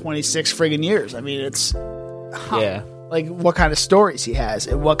survive for 26 friggin' years? I mean, it's yeah, like what kind of stories he has,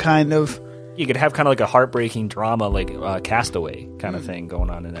 and what kind of... You could have kind of like a heartbreaking drama, like Castaway kind of thing going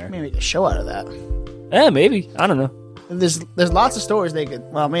on in there. Maybe make a show out of that. Yeah, maybe. I don't know. There's lots of stories they could...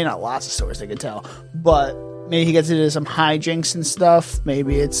 Well, maybe not lots of stories they could tell, but maybe he gets into some hijinks and stuff.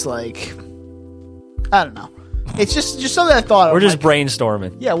 Maybe it's like... I don't know. It's just something I thought of. We're just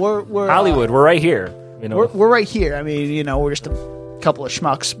brainstorming. Yeah, we're Hollywood. We're right here. You know, we're right here. I mean, you know, we're just a couple of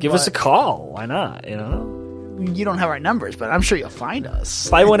schmucks. Give us a call. Why not? You know, you don't have our numbers, but I'm sure you'll find us.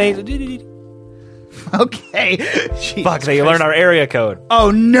 518. Okay. Fuck, they learn our area code. Oh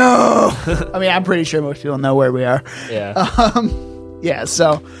no! I mean, I'm pretty sure most people know where we are. Yeah. Yeah.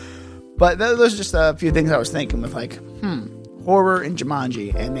 So, but those are just a few things I was thinking with like, horror and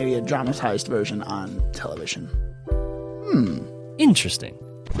Jumanji, and maybe a dramatized version on television. Interesting.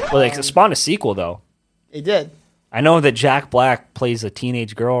 Well, they spawned a sequel though. It did. I know that Jack Black plays a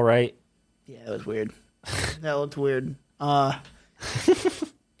teenage girl, right? Yeah, that was weird. That looked weird. Yeah,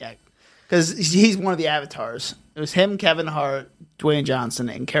 because he's one of the avatars. It was him, Kevin Hart, Dwayne Johnson,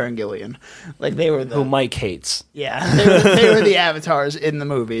 and Karen Gillian. Like they were the who Mike hates. Yeah, they were the avatars in the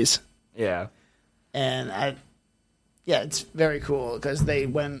movies. Yeah, and it's very cool because they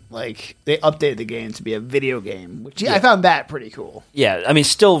updated the game to be a video game, which I found that pretty cool. Yeah, I mean,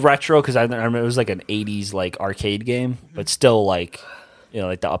 still retro because I remember it was like an '80s like arcade game, but still like, you know,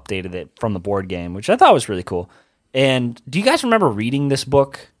 like they updated it from the board game, which I thought was really cool. And do you guys remember reading this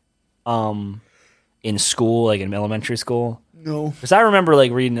book, in school, like in elementary school? No, because I remember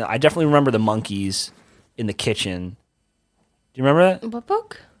like reading it. I definitely remember the monkeys in the kitchen. Do you remember that? What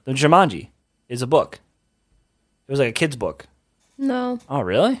book? The Jumanji is a book. It was like a kid's book. No. Oh,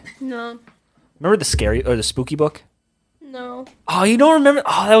 really? No. Remember the scary or the spooky book? No. Oh, you don't remember?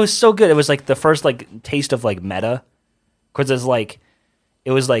 Oh, that was so good. It was like the first like taste of like meta, because it's like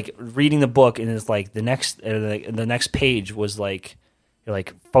it was like reading the book, and it's like the next page was like you're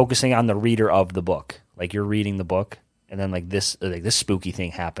like focusing on the reader of the book, like you're reading the book, and then like this spooky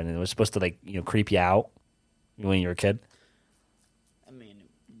thing happened, and it was supposed to like, you know, creep you out when you were a kid. I mean,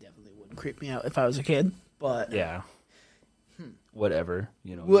 it definitely wouldn't creep me out if I was a kid. But yeah, whatever,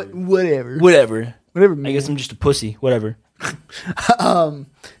 you know. Whatever. I guess I'm just a pussy. Whatever.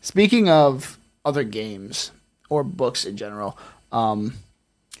 Speaking of other games or books in general,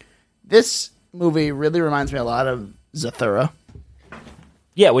 this movie really reminds me a lot of Zathura.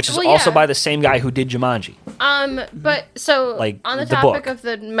 Yeah, which is also by the same guy who did Jumanji. But so like on the the topic book. of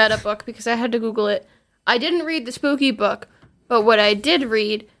the meta book, because I had to Google it, I didn't read the spooky book, but what I did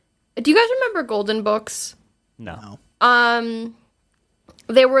read. Do you guys remember Golden Books? No.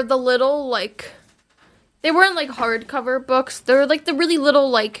 They were the little like, they weren't like hardcover books. They were like the really little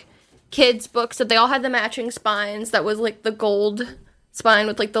like kids books that they all had the matching spines. That was like the gold spine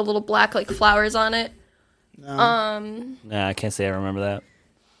with like the little black like flowers on it. Nah, I can't say I remember that.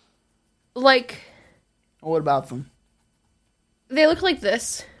 Like, What about them? they look like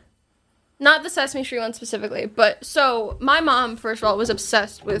this. Not the Sesame Street one specifically, but so my mom, first of all, was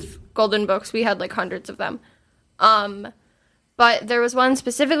obsessed with Golden Books. We had like hundreds of them. But there was one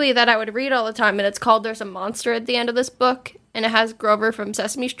specifically that I would read all the time, and it's called There's a Monster at the End of this book, and it has Grover from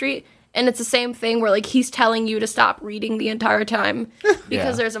Sesame Street, and it's the same thing where like he's telling you to stop reading the entire time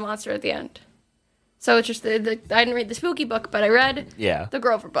because there's a monster at the end. So it's just I didn't read the spooky book, but I read the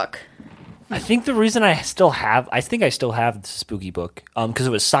Grover book. I think the reason I still have the spooky book, because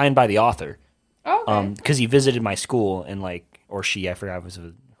it was signed by the author. Oh, okay. Because he visited my school and like, or she, I forgot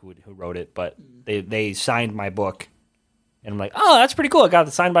who who wrote it, but they signed my book, and I'm like, oh, that's pretty cool. I got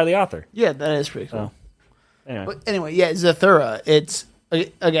it signed by the author. Yeah, that is pretty cool. Anyway. But anyway, yeah, Zathura. It's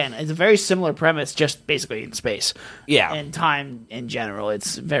again, it's a very similar premise, just basically in space. Yeah. And time in general,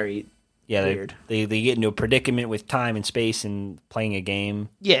 it's very weird. They get into a predicament with time and space and playing a game.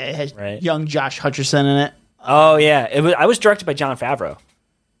 Yeah, it has Right. young Josh Hutcherson in it. Oh yeah, I was directed by Jon Favreau.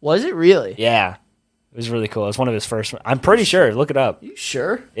 Was it really? Yeah, it was really cool. It was one of his first. I'm pretty sure. Look it up. You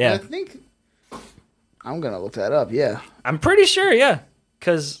sure? Yeah. I think I'm gonna look that up. Yeah. I'm pretty sure. Yeah,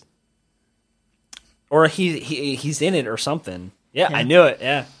 because or he's in it or something. Yeah, I knew it.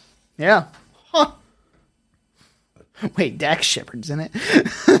 Yeah. Yeah. Huh. Wait, Dax Shepard's in it.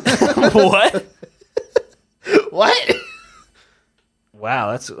 What? What?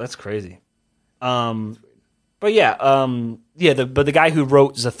 Wow, that's crazy. But yeah, but the guy who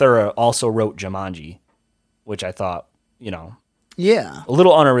wrote Zathura also wrote Jumanji, which I thought, Yeah. a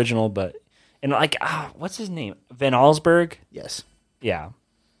little unoriginal, but and like what's his name? Van Allsburg? Yes. Yeah.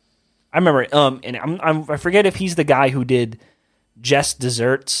 I remember and I forget if he's the guy who did Just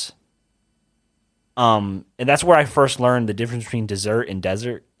Desserts. And that's where I first learned the difference between dessert and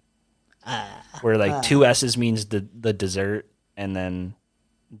desert. Where like two S's means the dessert and then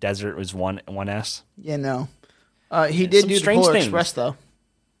desert was one S. Yeah, no. He did Some do the strange Polar things. Express though.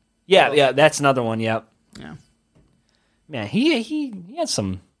 Yeah, that's another one. Yep. Yeah. Man, he had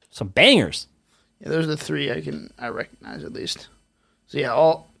some bangers. Yeah, those are the three I recognize at least. So yeah,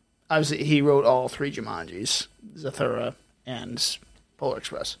 obviously he wrote all three Jumanjis, Zathura and Polar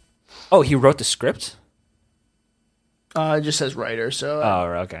Express. Oh, he wrote the script? It just says writer, so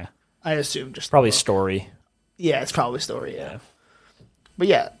Oh, okay. I assume just Probably story. Yeah, it's probably story. Yeah, but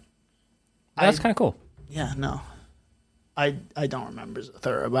yeah, That's kind of cool. yeah, no, I don't remember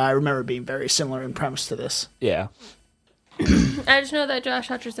Zathura, but I remember being very similar in premise to this. Yeah. I just know that Josh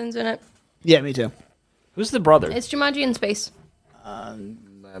Hutcherson's in it. Yeah, me too. Who's the brother? It's Jumanji in space. I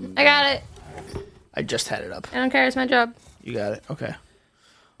got it. I just had it up. I don't care. It's my job. You got it. Okay.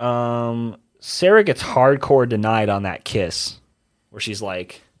 Sarah gets hardcore denied on that kiss, where she's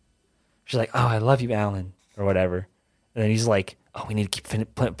like, "Oh, I love you, Alan," or whatever, and then he's like, "Oh, we need to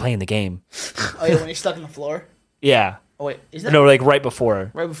keep playing the game." Oh yeah, when he's stuck on the floor. Yeah. Oh wait, is that No, like right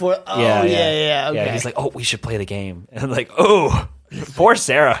before. right before? Oh Yeah, yeah. Okay. Yeah, he's like, "Oh, we should play the game," and I'm like, "Oh, poor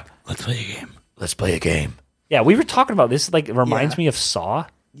Sarah. let's play a game. Let's play a game." Yeah, we were talking about this. Like, it reminds Yeah. me of Saw.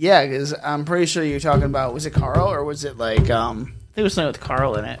 Yeah, because I'm pretty sure you're talking about, was it Carl or was it like I think it was something with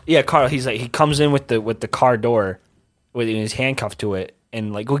Carl in it. Yeah, Carl. He's like, he comes in with the car door, with his handcuffed to it,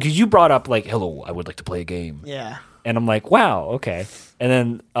 and like, well, because you brought up like, "Hello, I would like to play a game," Yeah. and I'm like, "Wow, okay."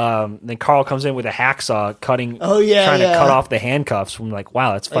 And then Carl comes in with a hacksaw, trying Oh, yeah, to yeah. cut off the handcuffs. I'm like,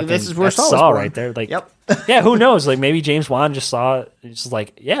 "Wow, that's Like, fucking this is where that's Saw was Saw born. right there." Like, Yep. yeah, who knows? Like, maybe James Wan just saw it. It's just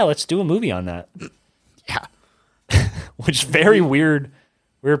like, yeah, let's do a movie on that. Yeah. Which is very weird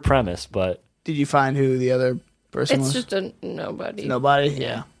premise, but Did you find who the other person It's was? just a nobody. Nobody?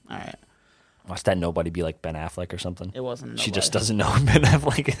 Yeah. All right. watch that nobody be like Ben Affleck or something. It wasn't She nobody. just doesn't know who Ben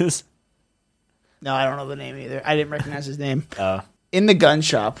Affleck is. No, I don't know the name either. I didn't recognize his name. Uh, In the gun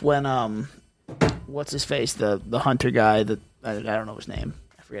shop when what's his face? The hunter guy that I don't know his name.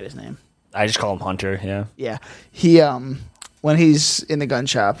 I forget his name. I just call him Hunter. Yeah. Yeah. He when he's in the gun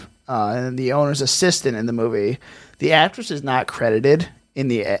shop and the owner's assistant in the movie, the actress is not credited in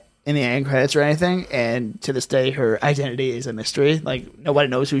the end credits or anything, and to this day her identity is a mystery. Like nobody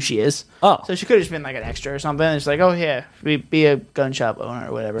knows who she is. Oh. So she could have just been like an extra or something. It's like, oh yeah, be a gun shop owner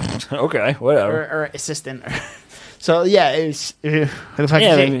or whatever. Okay. Whatever. or assistant. So yeah, it was the fact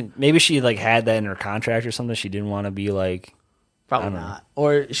Yeah. that Maybe she like had that in her contract or something. She didn't want to be like. probably I don't know. not.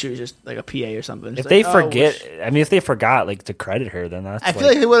 Or she was just like a PA or something. If Just they like, oh, forget, I mean, if they forgot like to credit her, then that's. I feel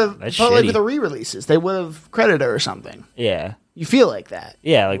like they would have, that's but like shitty. with the re-releases, they would have credited her or something. Yeah. You feel like that.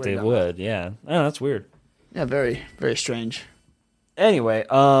 Yeah, like they done would. Yeah. Oh, that's weird. Yeah, very, very strange. Anyway,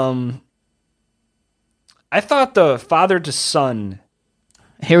 I thought the father to son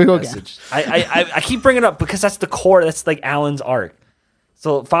Here we go again. message. I keep bringing it up because that's the core. That's like Alan's arc.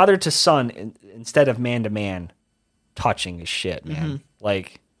 So father to son instead of man to man, touching is shit, man. Mm-hmm.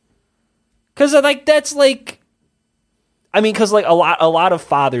 Like, because like that's like, I mean, because like a lot of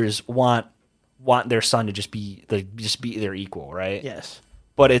fathers want their son to just be their equal, right? Yes.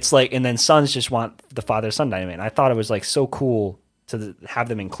 But it's like, and then sons just want the father-son dynamic. And I thought it was like so cool to have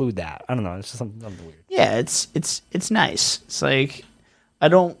them include that. I don't know, it's just something weird. Yeah, it's nice. It's like, I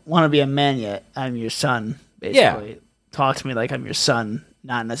don't want to be a man yet. I'm your son, basically. Yeah. Talk to me like I'm your son,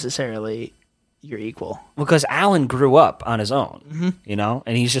 not necessarily your equal. Because Alan grew up on his own, you know,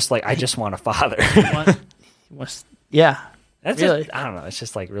 and he's just like, I just want a father. Yeah. That's Really? just, I don't know. It's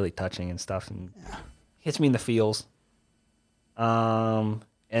just like really touching and stuff, and hits me in the feels.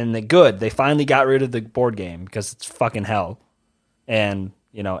 And they finally got rid of the board game because it's fucking hell, and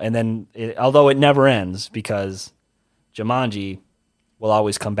and then although it never ends because Jumanji will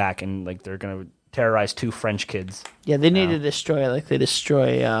always come back and like they're gonna terrorize 2 French kids. Yeah, they need to destroy like they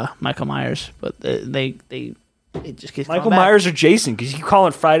destroy Michael Myers, but it just keeps Michael coming back. Myers or Jason? Because you call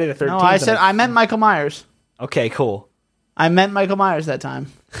it Friday the 13th. No, I meant Michael Myers. Okay, cool. I meant Michael Myers that time.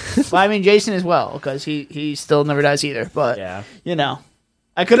 But I mean Jason as well because he still never dies either. But Yeah.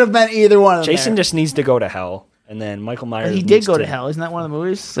 I could have meant either one of them. Jason just needs to go to hell, and then Michael Myers. He did needs go to hell. Isn't that one of the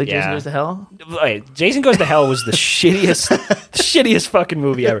movies? Like Jason Yeah. Goes to Hell. Wait, Jason Goes to Hell was the shittiest fucking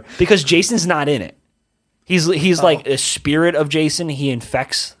movie ever because Jason's not in it. He's like a spirit of Jason. He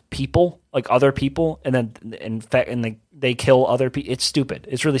infects people, like other people, and then they kill other people. It's stupid.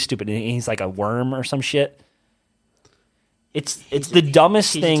 It's really stupid. And he's like a worm or some shit. It's the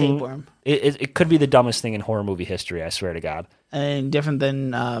dumbest he's a thing. tapeworm. It could be the dumbest thing in horror movie history. I swear to God. And different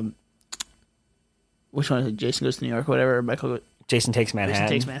than which one is it? Jason Goes to New York or whatever. Jason Takes Manhattan. Jason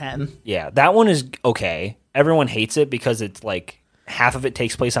Takes Manhattan. Yeah, that one is okay. Everyone hates it because it's like half of it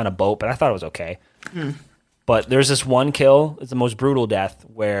takes place on a boat, but I thought it was okay. But there's this one kill, it's the most brutal death,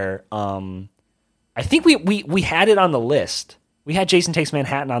 where I think we had it on the list. We had Jason Takes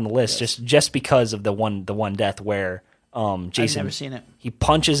Manhattan on the list just because of the one death where Jason, I've never seen it. He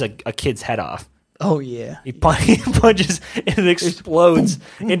punches a kid's head off. Oh yeah. He punches and it explodes.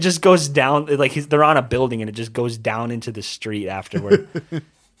 It just goes down like they're on a building and it just goes down into the street afterward.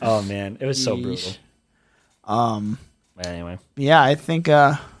 Oh man, it was so brutal. But anyway, Yeah, I think.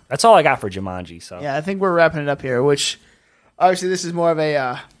 that's all I got for Jumanji. So Yeah, I think we're wrapping it up here. Which obviously this is more of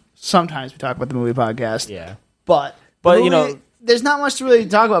a sometimes we talk about the movie podcast. yeah. But But, the movie, there's not much to really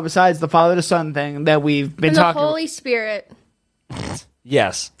talk about besides the father to son thing that we've been And the talking. Holy Spirit.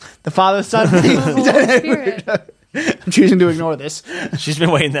 Yes, The father son thing. The Holy Spirit. I'm choosing to ignore this. she's been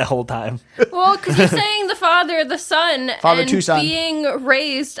waiting that whole time. Well, because you're saying the Father, the Son, Father and to Son. being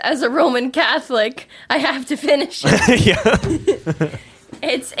raised as a Roman Catholic, I have to finish it. Yeah,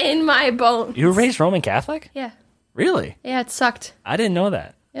 It's in my bones. you were raised Roman Catholic? Yeah. Really? Yeah, it sucked. I didn't know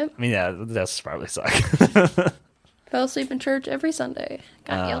that. Yep. I mean, yeah, that's probably suck. Fell asleep in church every Sunday.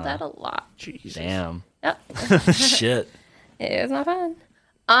 Got yelled at a lot. Damn. Yep. Shit. It was not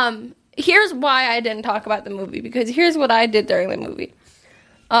fun. Here's why I didn't talk about the movie, because here's what I did during the movie.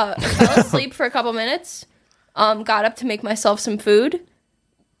 I fell asleep for a couple minutes, got up to make myself some food,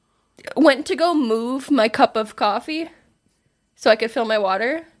 went to go move my cup of coffee so I could fill my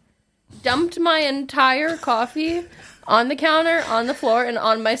water, dumped my entire coffee on the counter, on the floor, and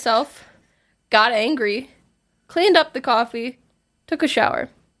on myself, got angry, cleaned up the coffee, took a shower.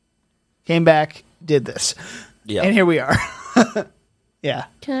 Came back, did this, Yeah. and here we are. Yeah.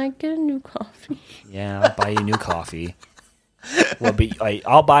 Can I get a new coffee? Yeah, I'll buy you new coffee. Well, but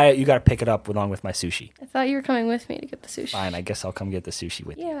I'll buy it. You got to pick it up along with my sushi. I thought you were coming with me to get the sushi. Fine, I guess I'll come get the sushi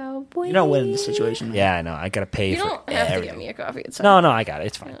with you. Yeah, boy. You don't win in this situation. Yeah, I know. I got to pay You for don't have to everything. get me a coffee. It's fine. No, I got it.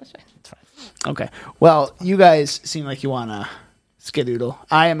 It's fine. No, it's fine. It's fine. Okay. Well, you guys seem like you want to skedoodle.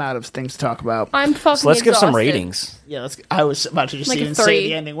 I am out of things to talk about. I'm fucking So let's give some exhausted. ratings. Yeah, I was about to just Like a even say 3.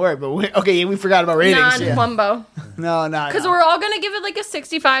 the ending word, but we forgot about ratings. Yeah. Non-Wumbo. No. Because we're all going to give it like a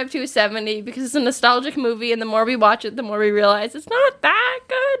 65 to a 70 because it's a nostalgic movie, and the more we watch it, the more we realize it's not that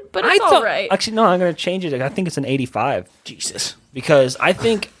good, but it's all right. Actually, no, I'm going to change it. I think it's an 85 Jesus. because I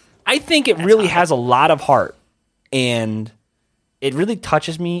think it really has a lot of heart, and it really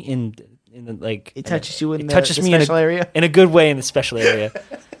touches me in the like. It touches you in it the, touches the me special area? in a good way in the special area.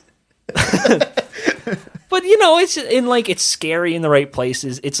 But it's in like it's scary in the right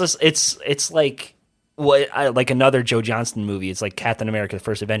places. It's just it's like like another Joe Johnston movie. It's like Captain America: The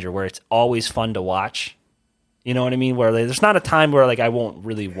First Avenger, where it's always fun to watch. You know what I mean? Where there's not a time where like I won't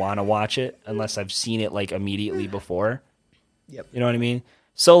really want to watch it unless I've seen it like immediately before. Yep. You know what I mean?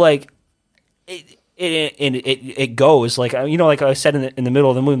 So like it goes like like I said in the middle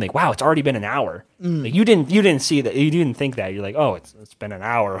of the movie, like wow, it's already been an hour. Like you didn't see that, you didn't think that. You're like, oh, it's been an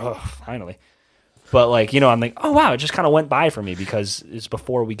hour. Oh, finally. But like I'm like, oh wow, it just kind of went by for me because it's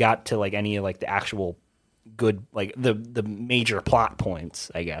before we got to like any of like the actual good like the major plot points,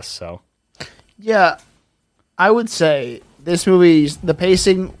 I guess. So Yeah, I would say this movie's the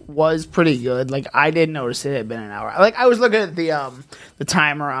pacing was pretty good. Like I didn't notice it had been an hour. Like I was looking at the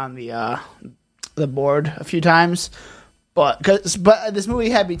timer on the board a few times, but this movie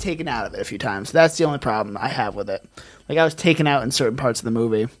had me taken out of it a few times. That's the only problem I have with it. Like I was taken out in certain parts of the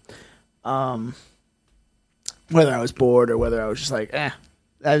movie, whether I was bored or whether I was just like,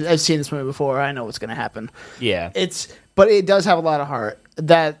 I've seen this movie before. I know what's gonna happen. yeah, but it does have a lot of heart.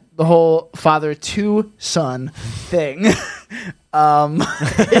 That the whole father to son thing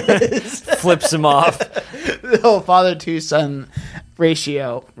Flips him off. the whole father to son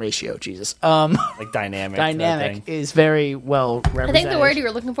ratio, Jesus. Like dynamic Dynamic is very well represented. I think the word you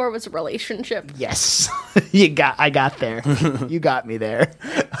were looking for was relationship. Yes. I got there. You got me there.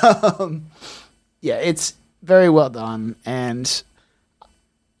 Yeah, it's very well done, and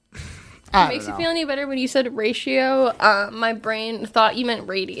It makes you feel any better when you said ratio. My brain thought you meant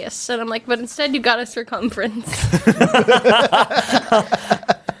radius, and I'm like, but instead you got a circumference.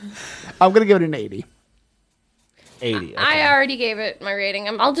 I'm gonna give it an 80. 80. Okay. I already gave it my rating.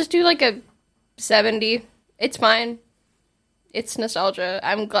 I'll just do like a 70. It's fine. It's nostalgia.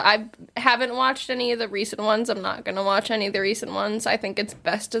 I'm glad I haven't watched any of the recent ones. I'm not gonna watch any of the recent ones. I think it's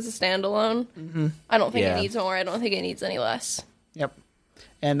best as a standalone. Mm-hmm. I don't think it needs more. I don't think it needs any less. Yep.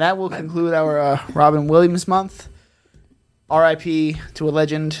 And that will conclude our Robin Williams month. R.I.P. to a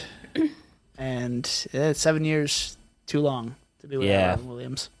legend. And 7 years too long to be with Robin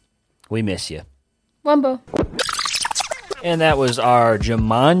Williams. We miss you. Wumbo. And that was our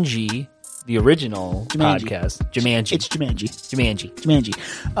Jumanji, the original podcast. Jumanji. It's Jumanji. Jumanji.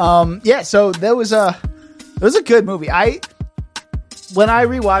 Yeah, so it was a good movie. When I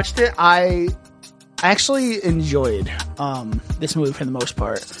rewatched it, I actually enjoyed this movie for the most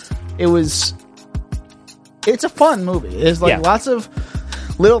part. It's a fun movie. There's lots of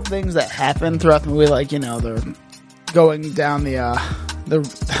little things that happen throughout the movie, like they're going down the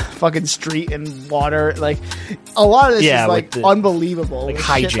fucking street in water. Like a lot of this is unbelievable, like shit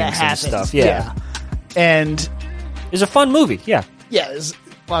that hijinks and happens. stuff. Yeah, and it's a fun movie. Yeah, there's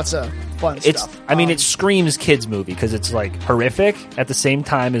lots of fun stuff. I mean, it screams kids movie because it's like horrific at the same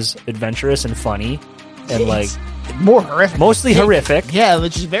time as adventurous and funny, and like more horrific, mostly horrific. Yeah,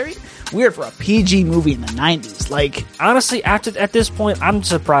 which is very weird for a PG movie in the 90s. Like, honestly, at this point, I'm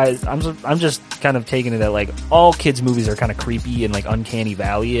surprised. I'm just kind of taking it that like all kids movies are kind of creepy and like Uncanny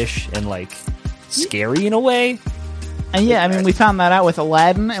Valley-ish and like scary in a way. And I mean, we found that out with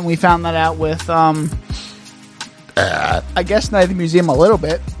Aladdin, and we found that out with I guess Night at the Museum a little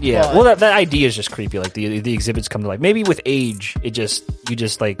bit. Yeah, but... well, that idea is just creepy. Like the exhibits come to life. Maybe with age, you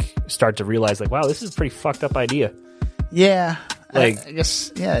just like start to realize like, wow, this is a pretty fucked up idea. Yeah, like I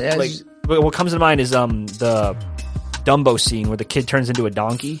guess yeah. Like what comes to mind is the Dumbo scene where the kid turns into a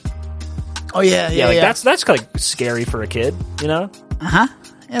donkey. Oh yeah. That's like scary for a kid, Yeah,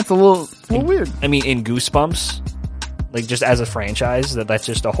 it's a little weird. I mean, in Goosebumps. Like, just as a franchise, that's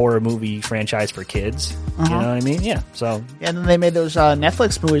just a horror movie franchise for kids. You know what I mean? Yeah, so... Yeah, and then they made those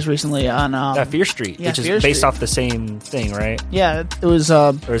Netflix movies recently on... Fear Street, which is based off the same thing, right? Yeah, it was...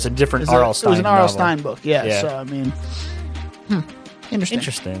 or it's a different R.L. Stine It was an R.L. novel. Stein book, yeah. So, I mean...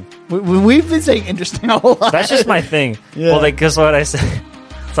 Interesting. We've been saying interesting a whole lot. That's just my thing. Yeah. Well, like, because what I say...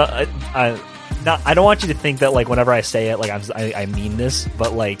 So, I don't want you to think that, like, whenever I say it, like, I mean this,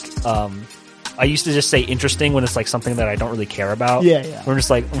 but, like... I used to just say interesting when it's like something that I don't really care about. Yeah. We're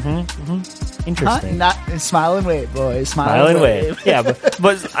just like, interesting. Not smile and wave, boys. Smile and wave. Yeah, but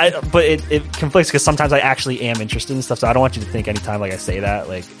it conflicts because sometimes I actually am interested in stuff. So I don't want you to think anytime like I say that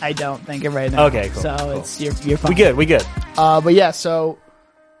like I don't think it right now. Okay, cool. So cool. it's you're fine. We good. But yeah, so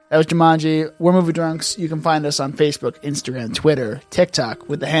that was Jumanji. We're Movie Drunks. You can find us on Facebook, Instagram, Twitter, TikTok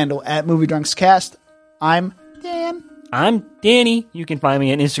with the handle @MovieDrunksCast. I'm Dan. I'm Danny. You can find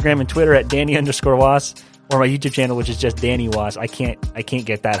me on Instagram and Twitter at Danny_Was or my YouTube channel, which is just Danny Was. I can't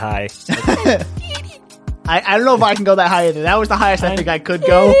get that high. I don't know if I can go that high either. That was the highest I think I could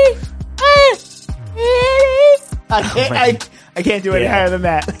go. I can't do any higher than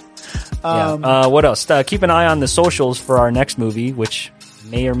that. What else? Keep an eye on the socials for our next movie, which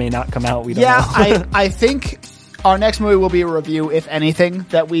may or may not come out. We don't know. I think our next movie will be a review, if anything,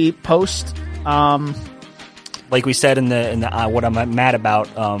 that we post. Like we said in the what I'm mad about,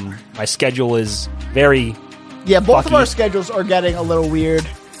 my schedule is very both of our schedules are getting a little weird,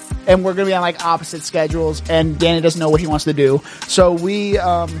 and we're gonna be on like opposite schedules, and Danny doesn't know what he wants to do, so we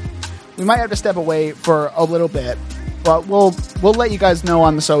might have to step away for a little bit, but we'll let you guys know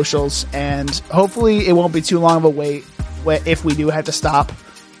on the socials, and hopefully it won't be too long of a wait if we do have to stop,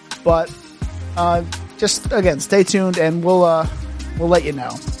 but just again stay tuned, and we'll let you know.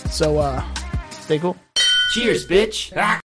 So stay cool. Cheers, bitch.